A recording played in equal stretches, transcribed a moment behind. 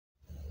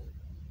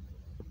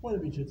What a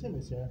Beecher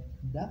Timmons here.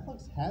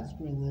 Netflix has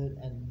greenlit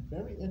a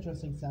very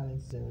interesting sounding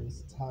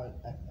series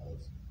titled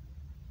Echoes.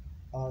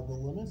 The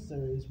limited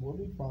series will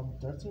be from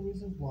 13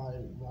 Reasons Why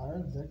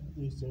writer, executive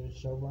producer,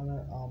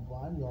 showrunner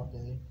Brian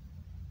Yorke,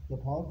 the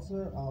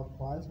Pulitzer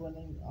Prize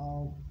winning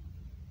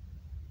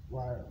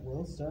writer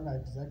will serve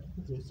as executive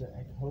producer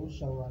and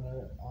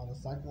co-showrunner on the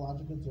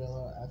psychological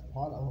thriller as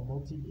part of a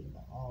multi-year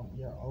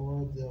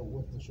overall deal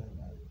with the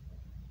showrunner.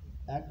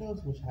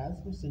 Echoes, which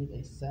has received a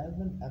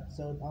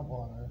 7-episode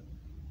honor,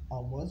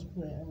 was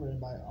created and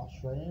written by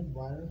Australian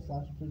writer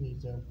slash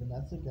producer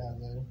Vanessa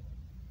Gazzo.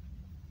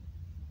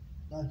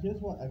 Here's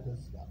what Echoes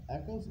is about.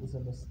 Echoes is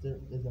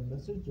a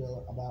mystery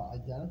thriller about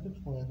identical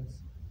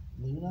twins,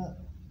 Lena,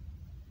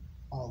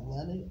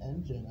 Lenny,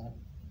 and Gina,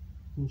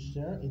 who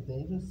share a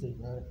dangerous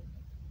secret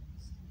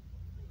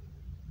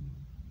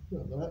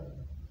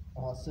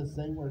since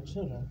they were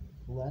children.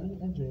 Lenny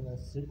and Gina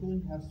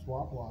secretly have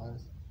swapped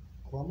lives,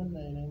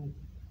 culminating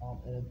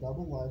in a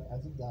double life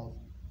as adults.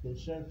 They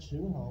share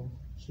two homes,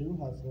 two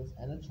husbands,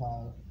 and a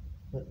child,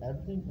 but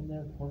everything in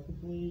their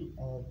perfectly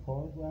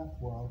choreographed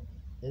world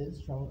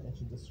is thrown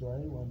into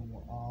disarray when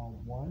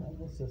one of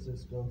the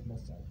sisters goes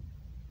missing.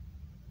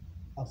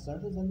 A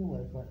search is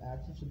underway for an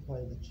actor to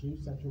play the two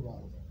central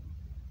roles.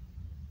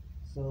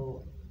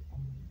 So,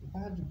 if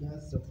I had to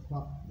guess, if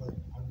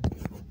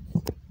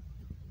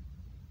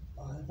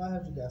I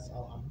had to guess,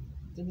 I'm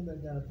thinking they're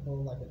gonna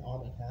pull like an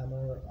Armie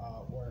Hammer,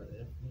 where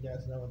if you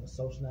guys know in the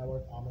Social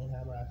Network, Armie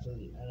Hammer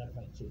actually ended up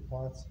playing two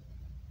parts.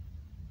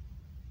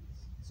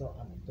 So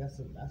I'm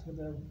guessing that's what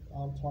they're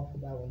talking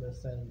about when they're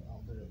saying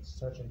they're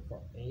searching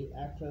for a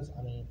actress.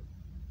 I mean,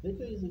 they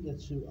could easily get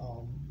two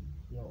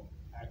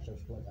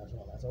actors for it as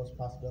well. That's always a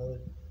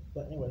possibility.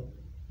 But anyway,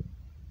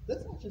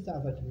 this actually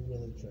sounds like it could be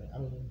really intriguing. I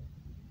mean,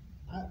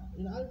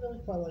 I really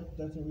quite like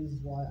 13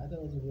 Reasons Why. I thought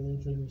it was a really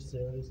intriguing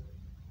series.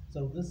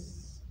 So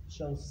this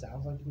show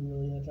sounds like it could be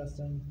really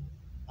interesting.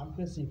 I'm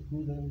curious to see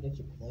who they're going to get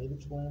to play the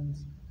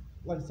twins.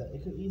 Like I said,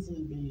 it could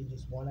easily be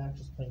just one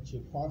actress playing two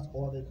parts,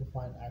 or they could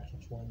find actual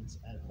twins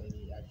and play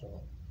the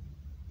actual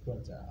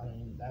twins there. I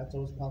mean, that's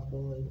always a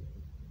possibility.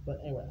 But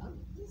anyway,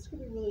 this could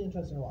be really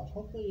interesting to watch.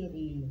 Hopefully, it'll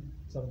be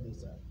something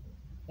decent.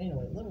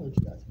 Anyway, let me leave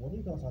you guys. What are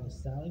your thoughts on the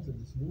soundings of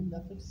this new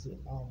Netflix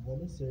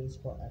limited series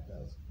called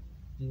Echoes?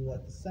 Do you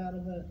like the sound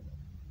of it?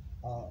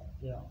 Are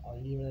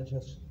you even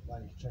interested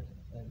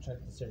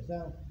check the series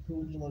out? Who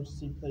would you love to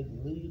see play the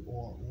lead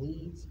or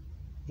leads?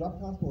 Drop a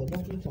comment below.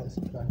 Don't forget to like,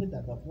 subscribe, hit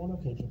that bell for one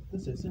notification.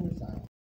 This is Series Sound.